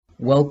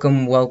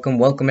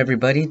Welcome,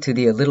 everybody, to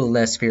the A Little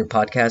Less Fear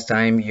podcast.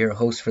 I'm your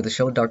host for the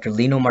show, Dr.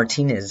 Lino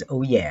Martinez.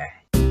 Oh, yeah.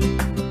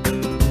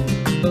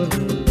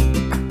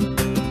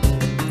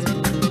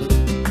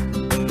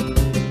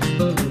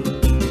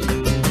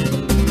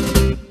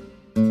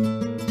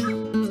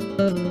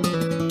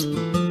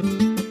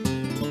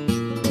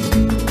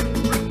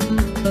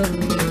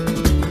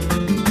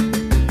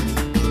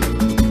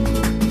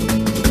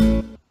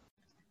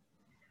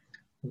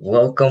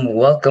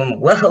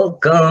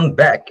 Welcome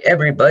back,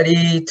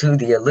 everybody, to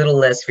the A Little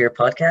Less Fear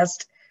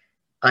podcast.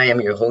 I am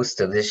your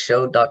host of this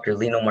show, Dr.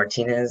 Lino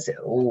Martinez.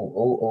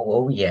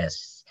 Oh,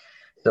 yes.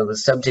 So the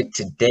subject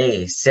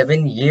today,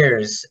 7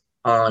 years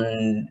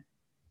on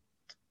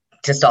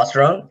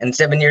testosterone and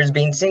 7 years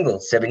being single,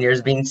 7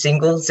 years being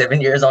single,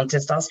 7 years on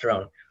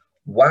testosterone.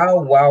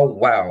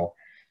 Wow.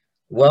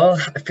 Well,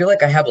 I feel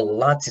like I have a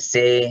lot to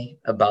say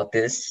about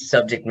this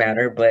subject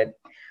matter, but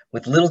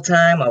with little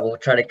time, I will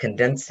try to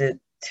condense it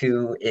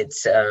to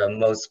its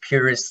most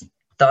purest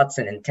thoughts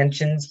and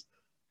intentions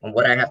on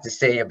what I have to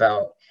say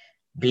about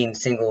being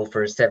single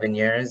for 7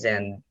 years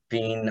and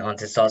being on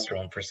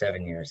testosterone for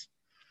 7 years.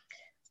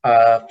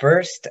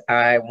 First,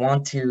 I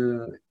want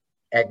to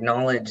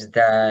acknowledge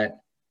that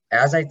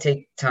as I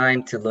take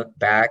time to look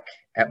back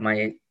at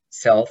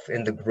myself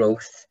and the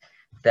growth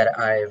that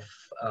I've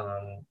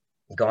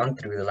gone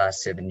through the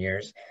last 7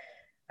 years,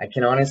 I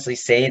can honestly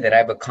say that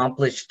I've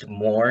accomplished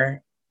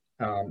more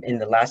in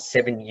the last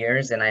 7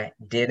 years than I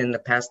did in the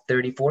past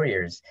 34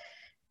 years.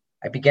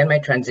 I began my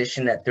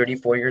transition at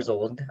 34 years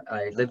old.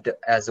 I lived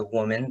as a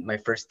woman my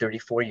first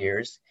 34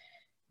 years,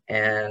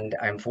 and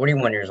I'm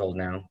 41 years old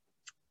now.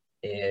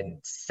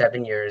 In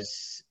 7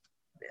 years,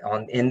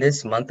 in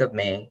this month of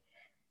May,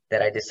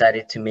 that I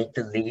decided to make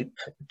the leap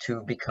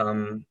to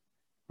become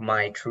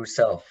my true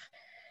self.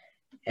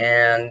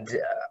 And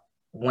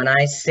when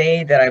I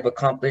say that I've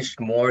accomplished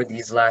more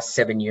these last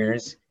 7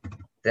 years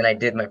than I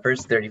did my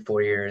first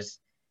 34 years,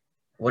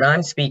 what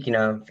I'm speaking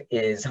of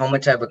is how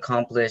much I've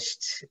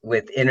accomplished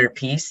with inner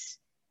peace,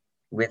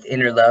 with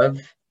inner love,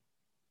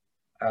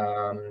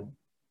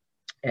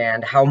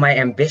 and how my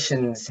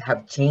ambitions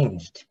have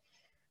changed.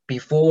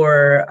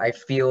 Before, I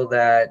feel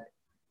that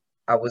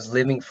I was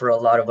living for a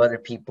lot of other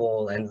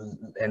people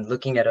and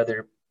looking at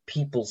other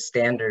people's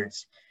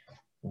standards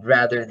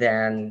rather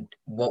than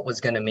what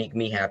was going to make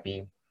me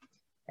happy.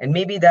 And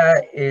maybe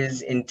that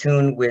is in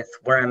tune with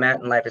where I'm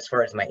at in life as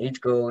far as my age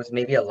goes.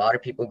 Maybe a lot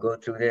of people go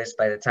through this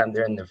by the time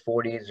they're in their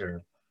 40s,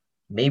 or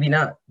maybe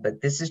not.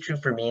 But this is true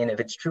for me. And if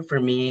it's true for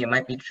me, it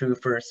might be true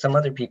for some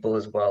other people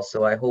as well.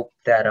 So I hope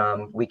that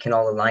we can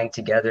all align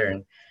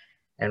together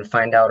and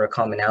find out our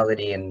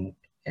commonality and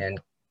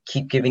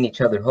keep giving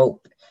each other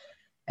hope.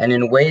 And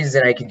in ways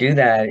that I could do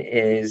that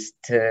is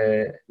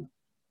to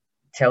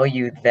tell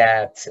you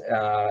that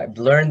I've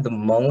learned the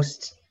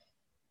most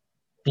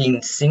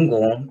being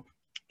single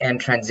and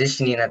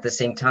transitioning at the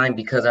same time,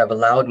 because I've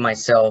allowed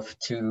myself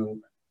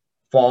to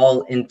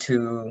fall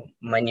into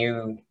my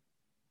new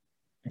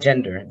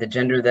gender, the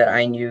gender that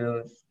I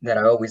knew that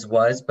I always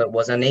was, but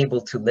was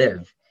unable to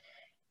live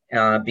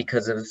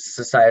because of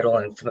societal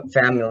and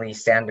family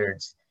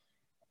standards.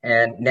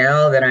 And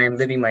now that I am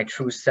living my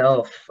true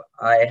self,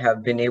 I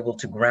have been able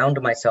to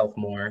ground myself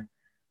more,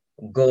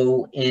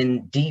 go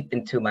in deep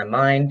into my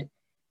mind,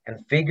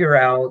 and figure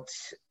out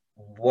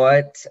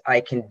what I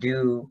can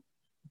do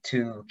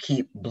to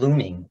keep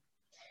blooming.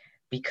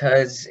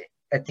 Because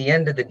at the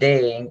end of the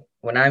day,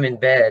 when I'm in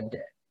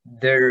bed,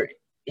 there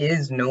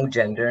is no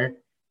gender,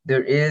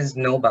 there is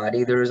no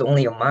body, there is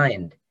only a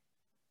mind.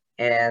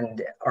 And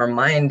our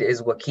mind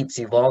is what keeps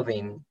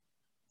evolving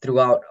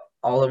throughout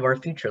all of our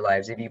future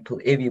lives, if you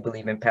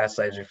believe in past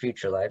lives or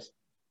future lives.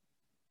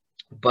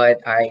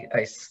 But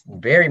I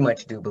very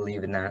much do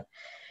believe in that.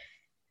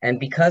 And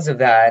because of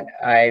that,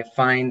 I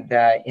find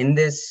that in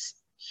this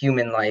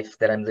human life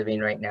that I'm living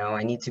right now,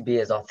 I need to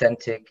be as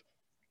authentic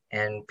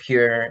and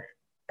pure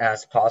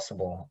as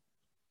possible.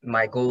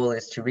 My goal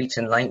is to reach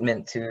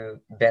enlightenment to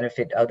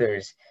benefit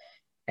others.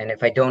 And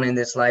if I don't in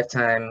this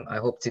lifetime, I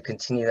hope to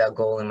continue that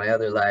goal in my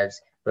other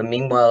lives. But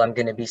meanwhile, I'm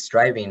going to be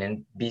striving,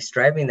 and be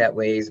striving that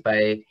way is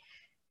by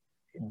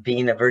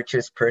being a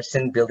virtuous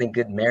person, building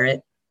good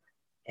merit,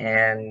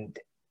 and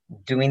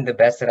doing the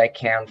best that I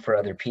can for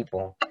other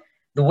people.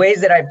 The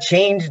ways that I've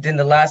changed in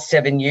the last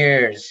 7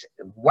 years,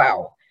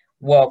 wow.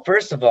 Well,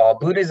 first of all,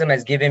 Buddhism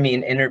has given me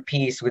an inner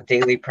peace with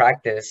daily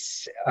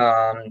practice.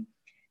 It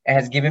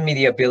has given me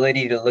the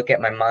ability to look at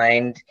my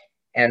mind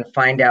and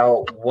find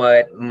out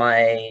what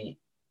my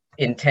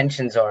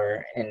intentions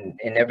are in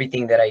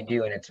everything that I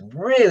do. And it's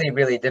really,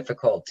 really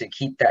difficult to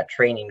keep that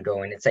training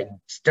going. It's like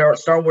Star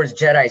Wars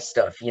Jedi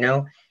stuff, you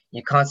know?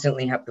 You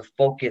constantly have to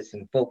focus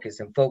and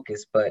focus and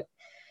focus. But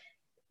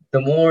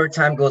the more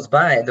time goes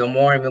by, the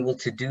more I'm able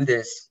to do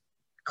this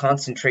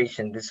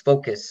concentration, this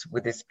focus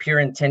with this pure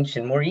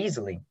intention more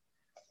easily.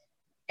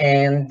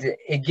 And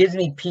it gives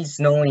me peace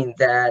knowing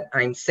that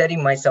I'm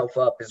setting myself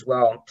up as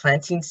well,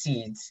 planting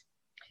seeds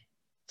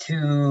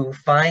to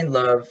find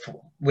love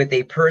with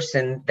a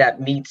person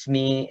that meets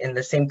me in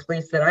the same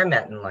place that I'm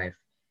at in life.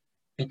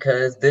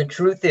 because the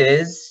truth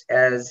is,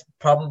 as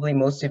probably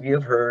most of you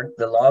have heard,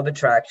 the law of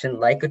attraction,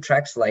 like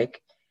attracts like.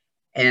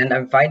 And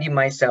I'm finding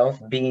myself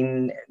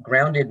being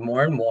grounded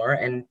more and more,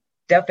 and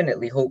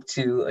definitely hope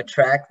to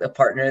attract a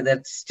partner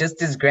that's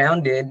just as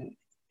grounded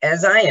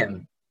as I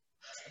am.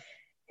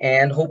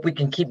 And hope we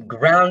can keep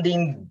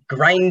grounding,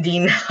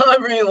 grinding,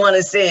 however you want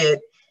to say it,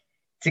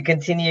 to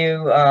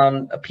continue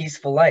a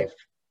peaceful life.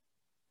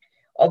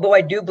 Although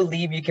I do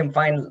believe you can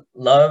find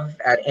love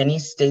at any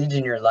stage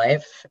in your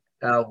life,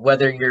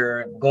 whether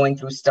you're going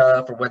through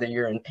stuff or whether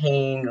you're in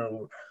pain,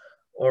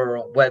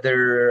 or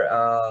whether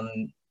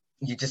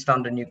you just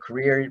found a new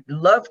career.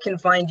 Love can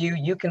find you.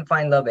 You can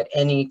find love at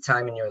any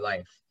time in your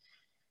life.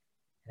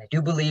 And I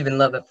do believe in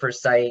love at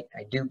first sight.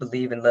 I do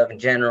believe in love in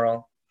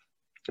general.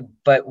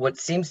 But what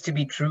seems to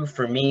be true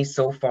for me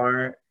so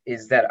far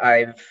is that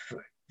I've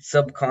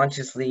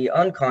subconsciously,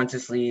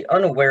 unconsciously,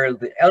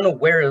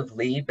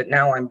 unawarely, but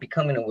now I'm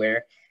becoming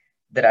aware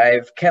that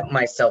I've kept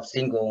myself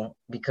single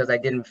because I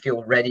didn't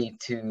feel ready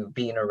to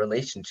be in a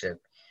relationship.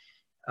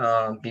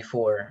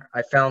 Before.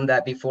 I found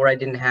that before I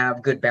didn't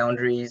have good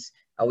boundaries.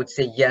 I would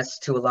say yes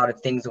to a lot of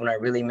things when I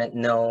really meant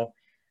no.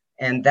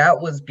 And that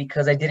was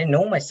because I didn't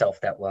know myself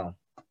that well.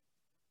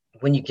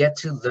 When you get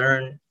to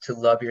learn to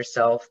love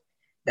yourself,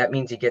 that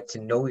means you get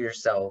to know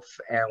yourself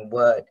and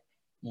what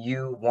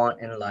you want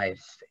in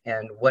life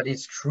and what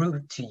is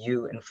true to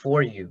you and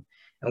for you.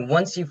 And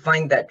once you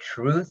find that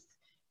truth,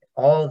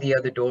 all the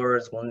other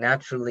doors will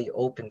naturally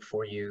open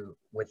for you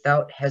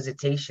without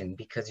hesitation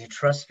because you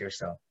trust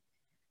yourself.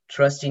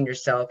 Trusting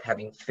yourself,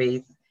 having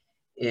faith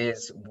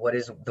is what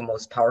is the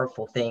most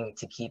powerful thing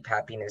to keep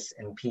happiness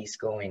and peace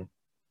going.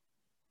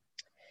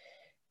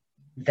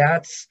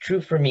 That's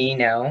true for me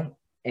now.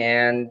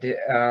 And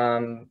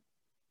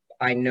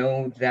I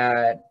know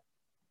that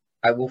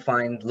I will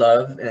find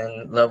love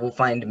and love will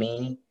find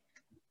me.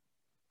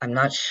 I'm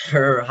not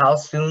sure how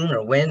soon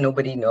or when,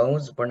 nobody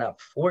knows. We're not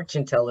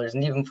fortune tellers,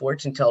 and even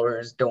fortune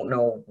tellers don't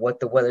know what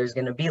the weather is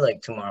going to be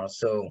like tomorrow.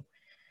 So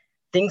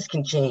things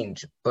can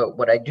change. But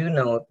what I do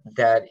know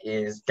that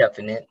is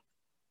definite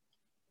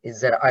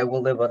is that I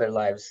will live other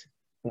lives.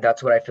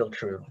 That's what I feel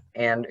true.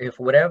 And if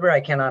whatever I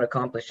cannot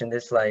accomplish in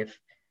this life,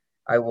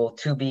 I will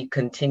to be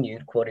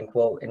continued, quote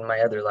unquote, in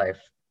my other life.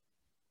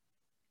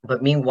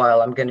 But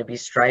meanwhile, I'm going to be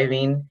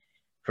striving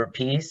for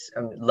peace,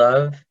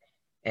 love,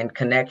 and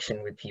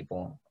connection with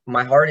people.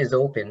 My heart is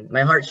open.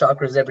 My heart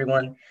chakras,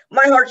 everyone.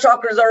 My heart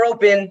chakras are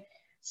open.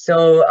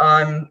 So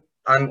I'm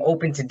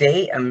open to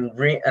date.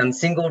 I'm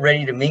single,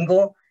 ready to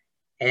mingle.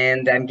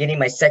 And I'm getting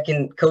my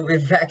second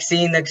COVID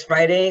vaccine next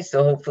Friday.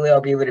 So hopefully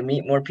I'll be able to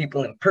meet more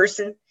people in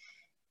person.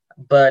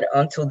 But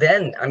until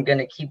then, I'm going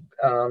to keep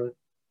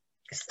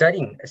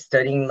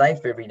studying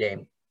life every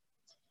day.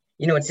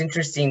 You know, it's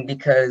interesting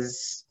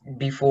because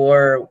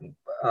before,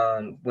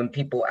 when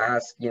people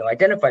ask, you know,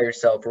 identify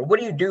yourself or what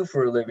do you do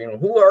for a living? Or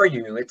who are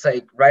you? It's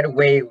like right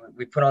away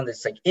we put on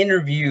this like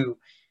interview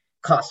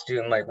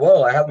costume, like,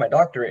 whoa, I have my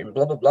doctorate and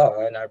blah, blah,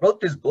 blah. And I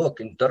wrote this book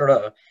and da, da,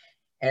 da.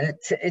 And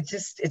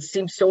it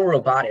seems so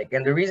robotic.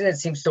 And the reason it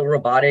seems so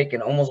robotic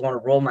and almost want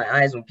to roll my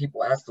eyes when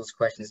people ask those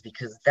questions,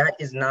 because that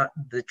is not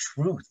the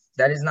truth.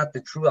 That is not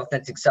the true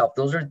authentic self.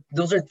 Those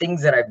are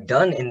things that I've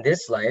done in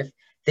this life,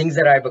 things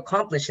that I've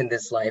accomplished in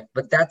this life,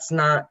 but that's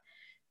not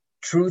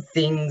true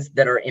things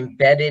that are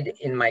embedded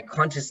in my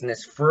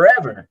consciousness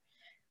forever.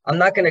 I'm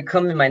not going to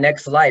come in my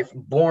next life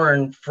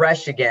born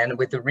fresh again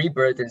with a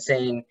rebirth and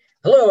saying,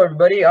 hello,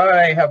 everybody,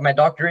 I have my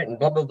doctorate and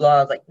blah, blah,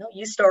 blah. Like, no,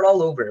 you start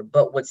all over.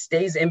 But what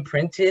stays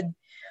imprinted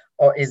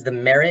is the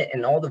merit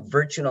and all the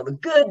virtue and all the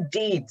good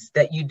deeds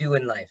that you do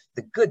in life,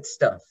 the good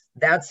stuff.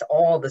 That's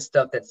all the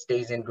stuff that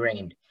stays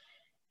ingrained.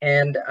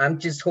 And I'm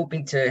just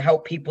hoping to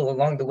help people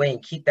along the way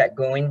and keep that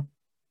going.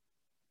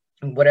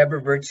 Whatever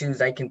virtues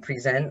I can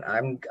present,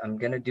 I'm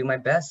going to do my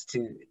best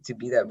to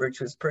be that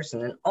virtuous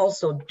person. And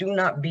also do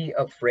not be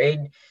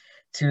afraid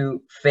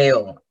to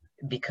fail,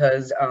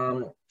 because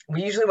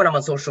we usually, when I'm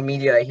on social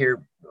media, I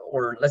hear,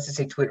 or let's just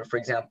say Twitter, for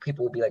example,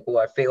 people will be like, well,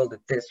 I failed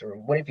at this, or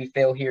what if you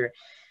fail here?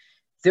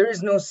 There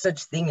is no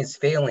such thing as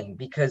failing,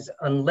 because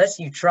unless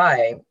you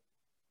try,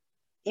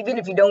 even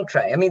if you don't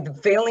try, I mean, the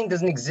failing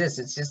doesn't exist.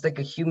 It's just like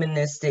a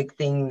humanistic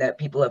thing that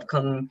people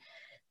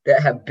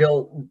have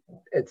built.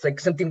 It's like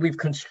something we've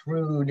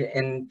construed,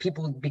 and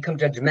people become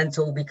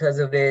judgmental because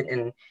of it.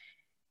 And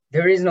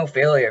there is no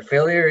failure.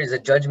 Failure is a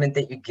judgment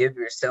that you give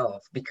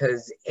yourself,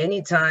 because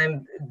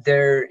anytime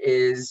there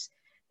is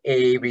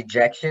a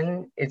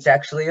rejection, it's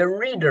actually a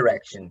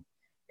redirection.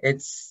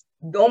 It's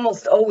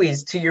almost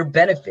always to your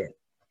benefit.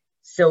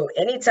 So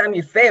anytime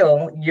you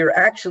fail, you're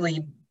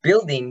actually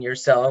building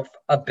yourself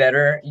a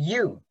better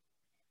you.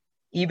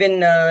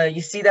 Even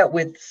you see that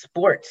with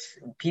sports.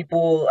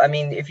 People, I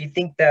mean, if you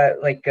think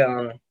that like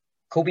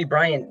Kobe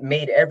Bryant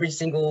made every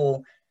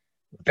single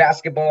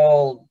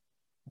basketball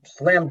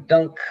slam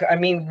dunk, I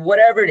mean,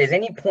 whatever it is,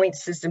 any point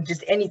system,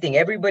 just anything.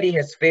 Everybody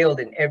has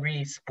failed in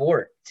every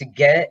sport to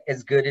get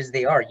as good as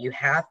they are. You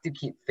have to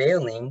keep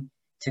failing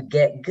to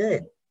get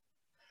good.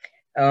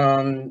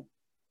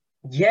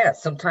 Yeah,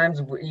 sometimes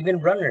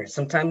even runners,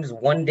 sometimes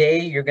one day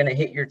you're going to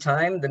hit your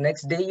time, the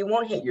next day you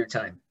won't hit your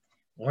time.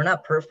 We're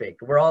not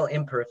perfect. We're all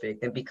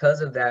imperfect. And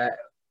because of that,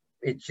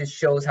 it just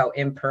shows how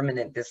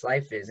impermanent this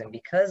life is. And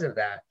because of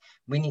that,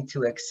 we need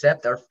to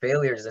accept our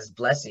failures as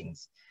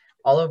blessings.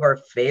 All of our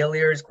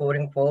failures, quote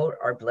unquote,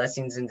 are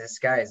blessings in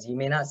disguise. You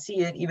may not see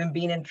it, even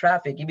being in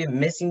traffic, even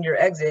missing your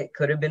exit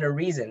could have been a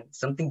reason,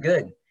 something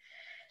good.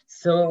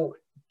 So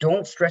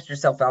don't stress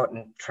yourself out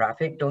in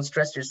traffic. Don't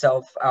stress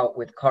yourself out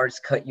with cars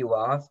cut you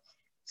off.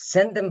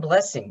 Send them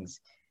blessings.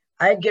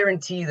 I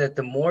guarantee that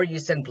the more you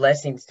send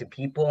blessings to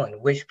people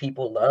and wish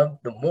people love,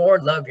 the more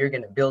love you're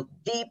going to build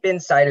deep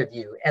inside of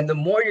you. And the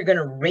more you're going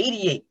to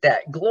radiate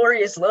that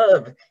glorious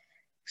love.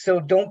 So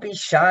don't be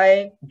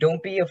shy.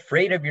 Don't be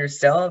afraid of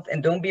yourself.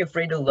 And don't be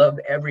afraid to love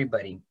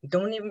everybody.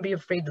 Don't even be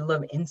afraid to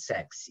love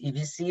insects. If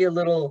you see a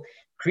little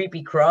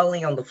creepy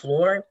crawly on the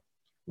floor,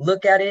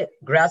 look at it,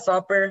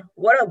 grasshopper.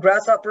 What up,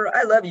 grasshopper?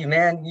 I love you,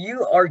 man.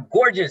 You are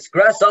gorgeous,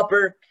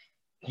 grasshopper.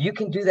 You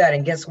can do that.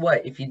 And guess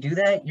what? If you do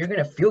that, you're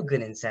going to feel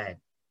good inside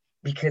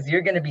because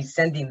you're going to be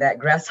sending that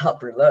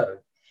grasshopper love.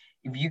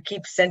 If you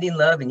keep sending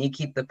love and you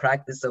keep the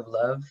practice of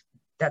love,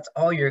 that's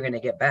all you're going to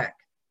get back.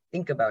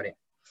 Think about it.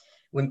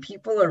 When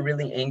people are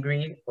really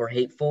angry or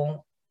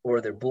hateful or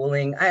they're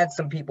bullying, I had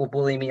some people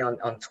bully me on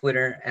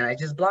Twitter and I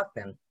just blocked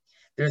them.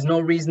 There's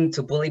no reason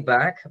to bully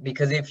back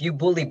because if you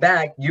bully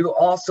back, you're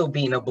also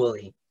being a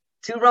bully.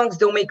 Two wrongs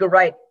don't make a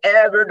right.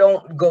 Ever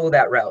don't go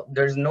that route.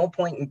 There's no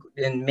point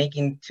in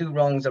making two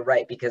wrongs a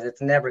right because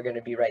it's never going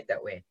to be right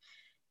that way.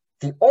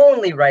 The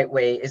only right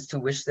way is to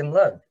wish them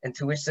love and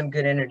to wish them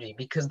good energy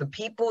because the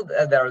people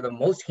that are the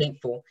most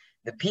hateful,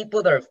 the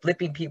people that are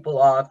flipping people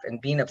off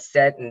and being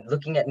upset and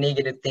looking at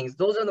negative things,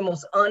 those are the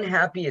most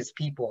unhappiest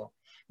people.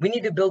 We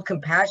need to build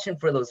compassion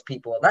for those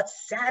people.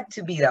 That's sad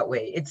to be that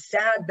way. It's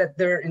sad that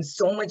they're in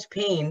so much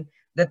pain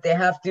that they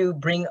have to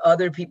bring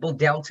other people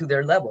down to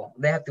their level.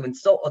 They have to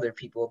insult other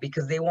people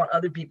because they want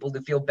other people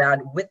to feel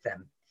bad with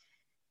them.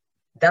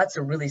 That's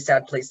a really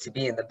sad place to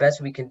be. And the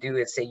best we can do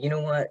is say, you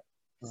know what?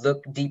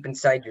 Look deep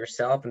inside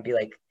yourself and be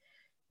like,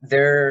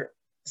 their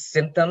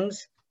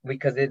symptoms,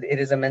 because it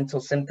is a mental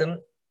symptom,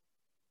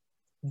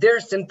 their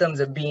symptoms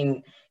of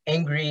being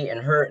angry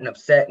and hurt and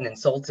upset and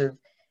insulted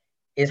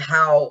is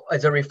how,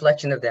 as a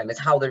reflection of them, is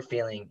how they're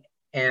feeling.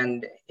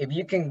 And if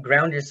you can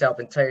ground yourself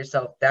and tell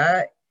yourself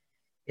that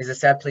is a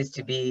sad place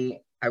to be,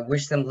 I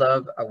wish them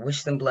love, I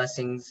wish them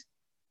blessings,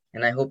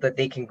 and I hope that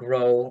they can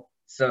grow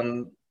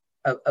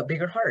a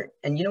bigger heart.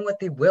 And you know what?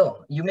 They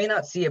will. You may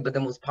not see it, but the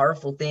most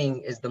powerful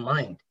thing is the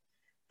mind.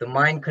 The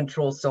mind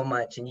controls so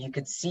much, and you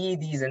could see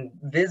these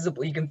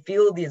invisible, you can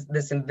feel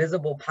this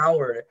invisible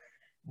power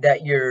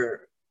that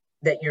you're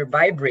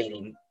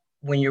vibrating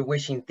when you're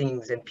wishing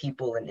things and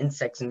people and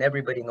insects and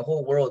everybody in the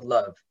whole world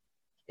love.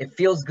 It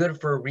feels good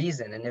for a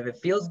reason. And if it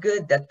feels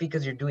good, that's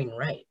because you're doing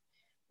right.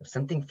 If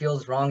something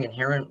feels wrong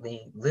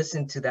inherently,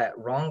 listen to that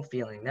wrong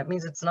feeling. That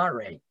means it's not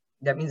right.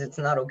 That means it's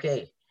not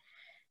okay.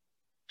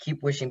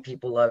 Keep wishing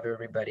people love,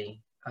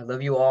 everybody. I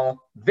love you all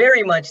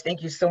very much.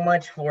 Thank you so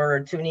much for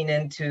tuning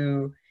in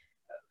to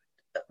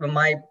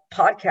my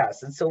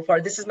podcast. And so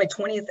far, this is my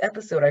 20th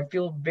episode. I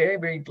feel very,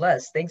 very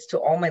blessed. Thanks to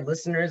all my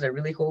listeners. I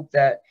really hope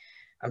that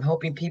I'm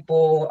helping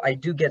people. I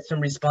do get some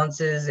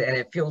responses and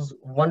it feels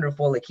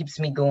wonderful. It keeps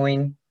me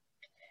going.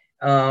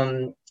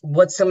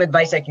 What's some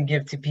advice I can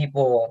give to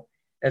people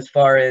as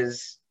far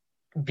as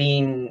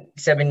being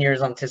 7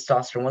 years on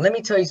testosterone? Well, let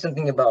me tell you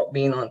something about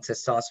being on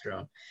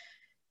testosterone.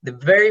 The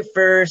very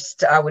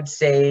first, I would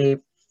say,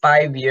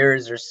 5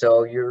 years or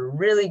so, you're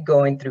really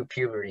going through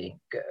puberty.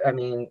 I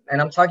mean, and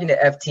I'm talking to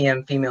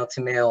FTM, female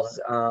to males.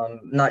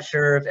 Not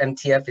sure if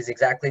MTF is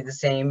exactly the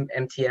same.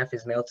 MTF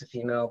is male to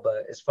female,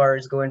 but as far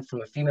as going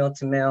from a female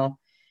to male,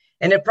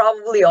 and it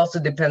probably also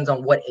depends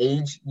on what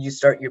age you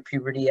start your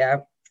puberty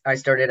at. I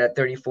started at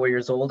 34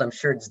 years old. I'm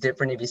sure it's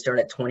different if you start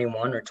at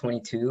 21 or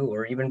 22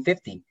 or even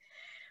 50.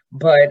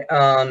 But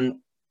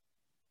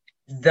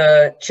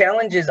the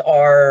challenges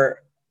are,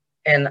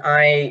 and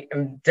I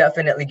am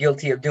definitely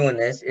guilty of doing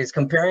this, is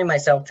comparing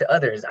myself to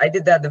others. I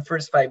did that the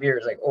first 5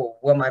 years, like, oh,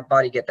 will my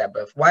body get that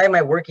buff? Why am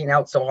I working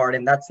out so hard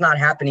and that's not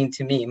happening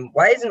to me?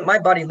 Why isn't my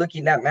body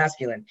looking that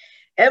masculine?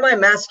 Am I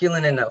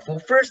masculine enough? Well,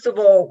 first of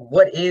all,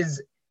 what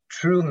is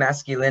true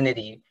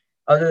masculinity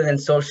other than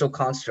social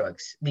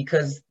constructs?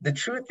 Because the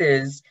truth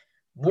is,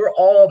 we're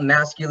all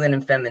masculine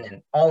and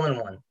feminine, all in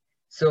one.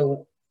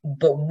 So,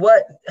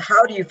 but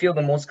how do you feel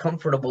the most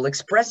comfortable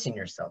expressing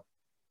yourself?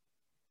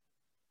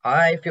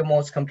 I feel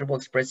most comfortable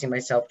expressing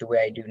myself the way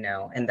I do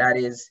now, and that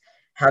is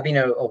having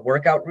a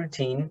workout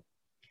routine,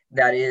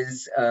 that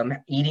is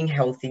eating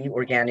healthy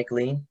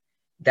organically,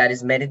 that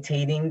is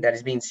meditating, that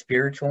is being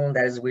spiritual,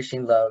 that is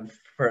wishing love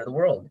for the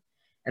world.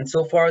 And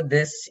so far,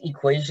 this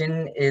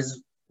equation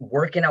is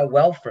working out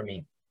well for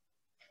me.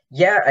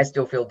 Yeah, I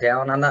still feel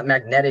down. I'm not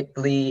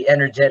magnetically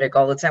energetic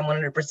all the time,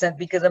 100%,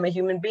 because I'm a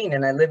human being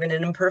and I live in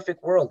an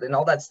imperfect world, and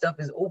all that stuff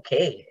is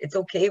okay. It's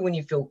okay when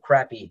you feel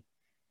crappy,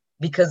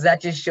 because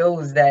that just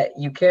shows that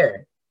you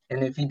care.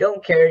 And if you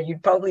don't care,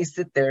 you'd probably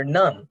sit there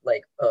numb,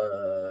 like,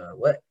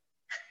 what?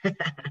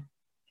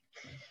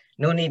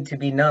 No need to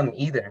be numb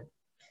either.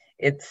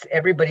 It's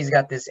everybody's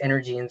got this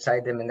energy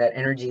inside them, and that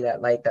energy,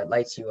 that light that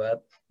lights you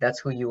up, that's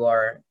who you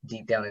are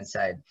deep down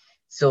inside.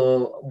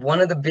 So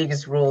one of the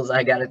biggest rules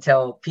I got to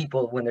tell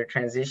people when they're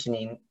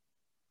transitioning,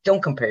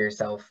 don't compare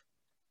yourself.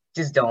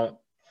 Just don't,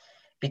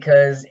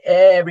 because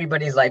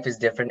everybody's life is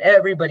different.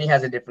 Everybody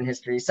has a different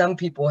history. Some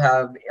people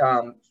have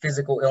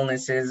physical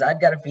illnesses.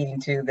 I've got a feeding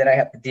tube that I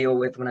have to deal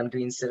with when I'm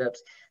doing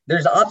sit-ups.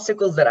 There's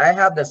obstacles that I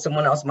have that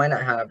someone else might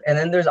not have, and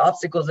then there's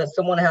obstacles that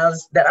someone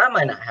has that I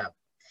might not have.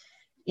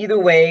 Either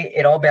way,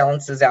 it all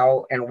balances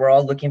out, and we're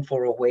all looking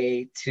for a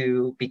way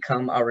to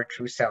become our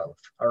true self,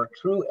 our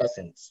true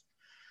essence.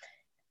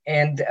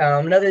 And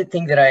another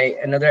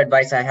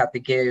advice I have to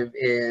give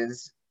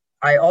is,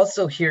 I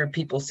also hear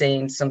people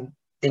saying something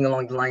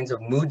along the lines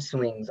of mood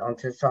swings on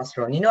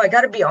testosterone. I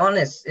got to be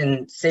honest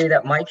and say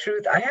that my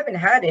truth, I haven't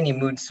had any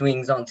mood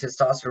swings on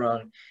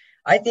testosterone.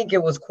 I think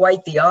it was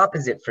quite the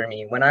opposite for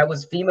me. When I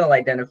was female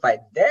identified,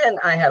 then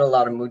I had a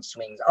lot of mood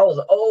swings. I was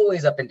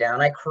always up and down.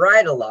 I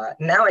cried a lot.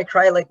 Now I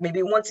cry like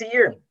maybe once a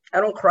year.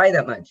 I don't cry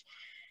that much.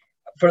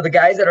 For the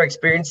guys that are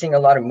experiencing a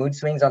lot of mood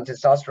swings on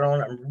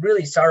testosterone, I'm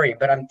really sorry,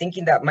 but I'm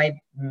thinking that might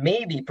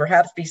maybe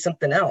perhaps be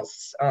something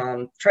else.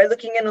 Try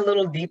looking in a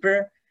little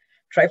deeper.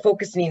 Try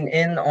focusing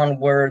in on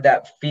where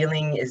that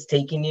feeling is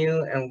taking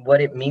you and what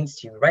it means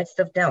to you. Write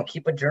stuff down.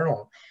 Keep a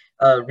journal.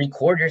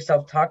 Record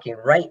yourself talking.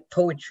 Write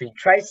poetry.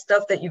 Try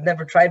stuff that you've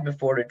never tried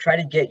before to try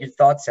to get your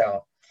thoughts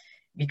out.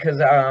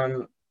 Because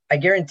I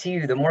guarantee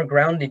you, the more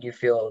grounded you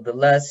feel, the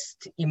less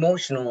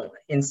emotional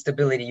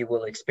instability you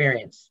will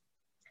experience.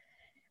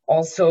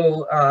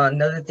 Also,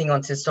 another thing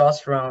on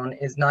testosterone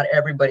is not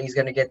everybody's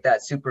going to get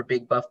that super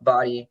big buff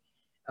body.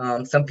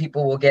 Some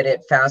people will get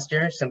it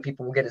faster. Some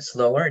people will get it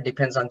slower. It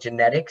depends on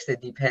genetics.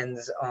 It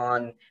depends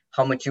on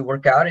how much you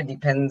work out. It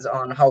depends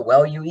on how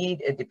well you eat.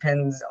 It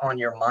depends on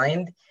your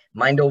mind.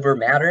 Mind over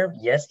matter.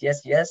 Yes,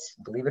 yes, yes.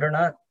 Believe it or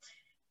not.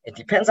 It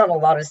depends on a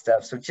lot of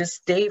stuff. So just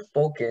stay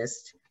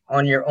focused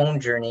on your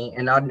own journey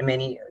and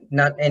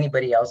not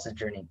anybody else's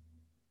journey.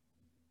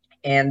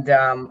 And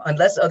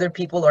unless other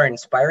people are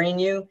inspiring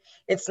you,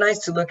 it's nice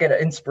to look at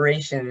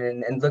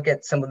inspiration and look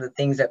at some of the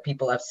things that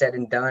people have said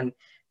and done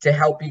to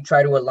help you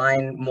try to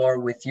align more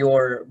with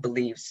your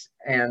beliefs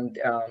and,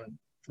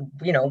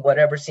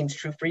 whatever seems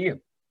true for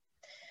you.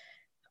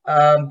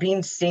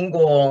 Being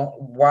single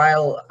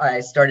while I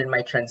started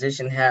my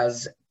transition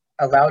has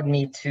allowed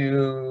me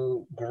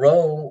to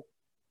grow,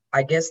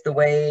 I guess, the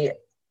way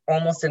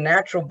almost a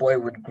natural boy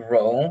would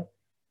grow.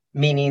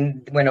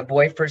 Meaning, when a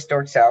boy first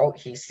starts out,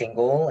 he's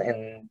single,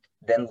 and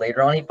then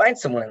later on he finds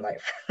someone in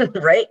life,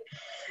 right?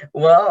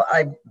 Well,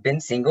 I've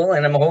been single,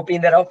 and I'm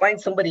hoping that I'll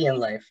find somebody in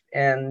life,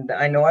 and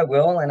I know I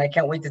will, and I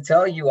can't wait to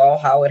tell you all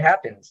how it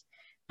happens.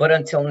 But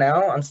until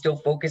now, I'm still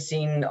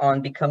focusing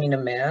on becoming a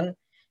man.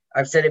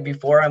 I've said it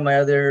before on my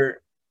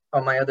other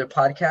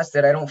podcast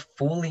that I don't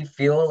fully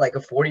feel like a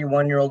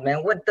 41-year-old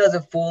man. What does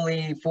a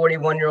fully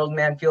 41-year-old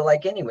man feel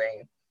like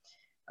anyway?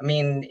 I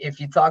mean,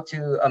 if you talk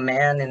to a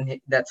man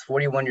that's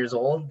 41 years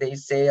old, they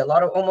say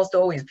almost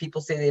always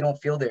people say they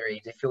don't feel their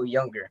age, they feel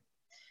younger.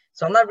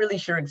 So I'm not really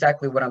sure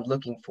exactly what I'm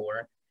looking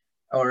for,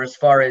 or as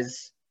far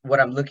as what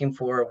I'm looking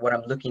for, what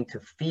I'm looking to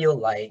feel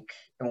like,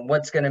 and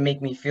what's going to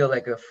make me feel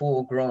like a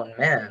full grown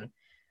man.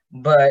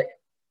 But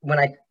when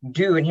I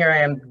do, and here I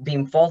am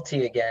being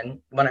faulty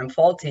again, when I'm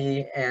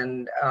faulty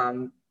and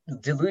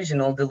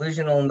delusional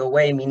in the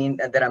way, meaning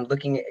that I'm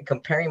looking at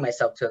comparing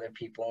myself to other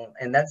people,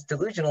 and that's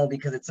delusional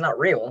because it's not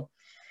real.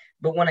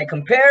 But when I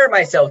compare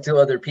myself to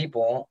other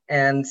people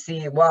and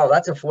see, wow,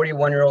 that's a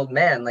 41-year-old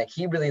man, like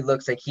he really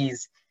looks like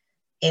he's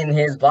in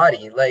his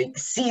body, like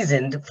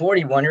seasoned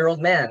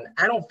 41-year-old man.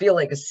 I don't feel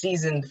like a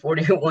seasoned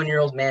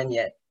 41-year-old man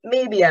yet.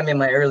 Maybe I'm in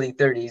my early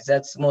 30s.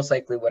 That's most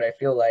likely what I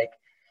feel like.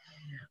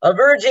 A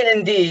virgin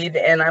indeed,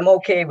 and I'm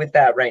okay with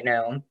that right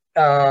now.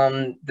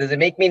 Does it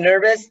make me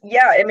nervous?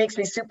 Yeah, it makes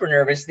me super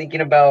nervous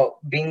thinking about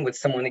being with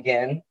someone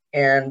again.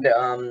 And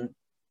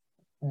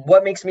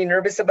what makes me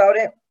nervous about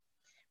it?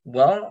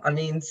 Well, I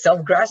mean,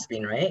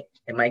 self-grasping, right?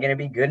 Am I going to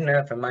be good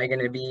enough? Am I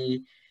going to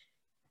be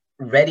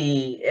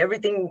ready?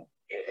 Everything,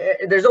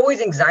 there's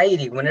always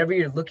anxiety whenever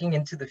you're looking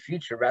into the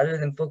future rather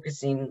than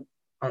focusing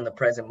on the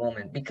present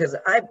moment. Because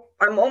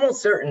I'm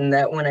almost certain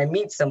that when I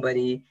meet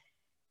somebody,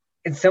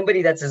 it's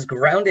somebody that's as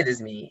grounded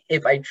as me.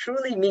 If I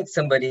truly meet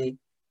somebody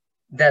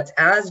that's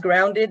as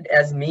grounded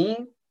as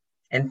me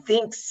and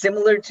thinks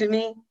similar to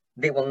me,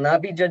 they will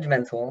not be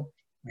judgmental.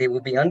 They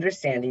will be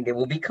understanding. They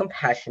will be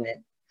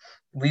compassionate.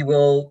 We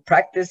will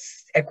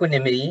practice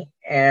equanimity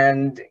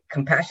and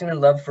compassion and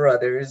love for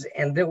others,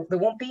 and there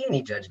won't be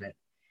any judgment.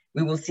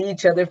 We will see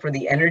each other for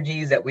the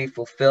energies that we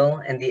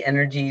fulfill and the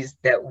energies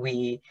that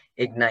we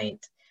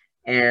ignite.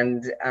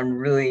 And I'm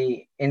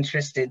really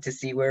interested to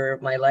see where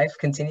my life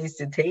continues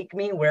to take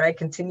me, where I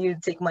continue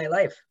to take my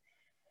life.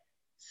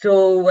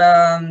 So,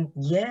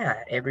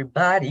 yeah,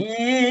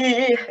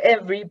 everybody,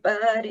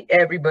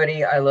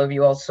 I love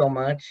you all so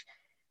much.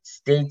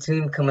 Stay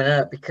tuned coming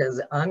up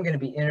because I'm going to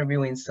be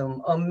interviewing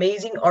some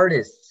amazing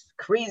artists,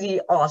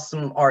 crazy,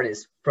 awesome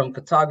artists, from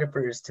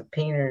photographers to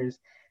painters,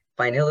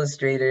 fine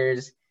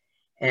illustrators,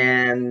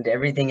 and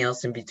everything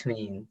else in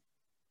between.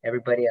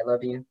 Everybody, I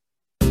love you.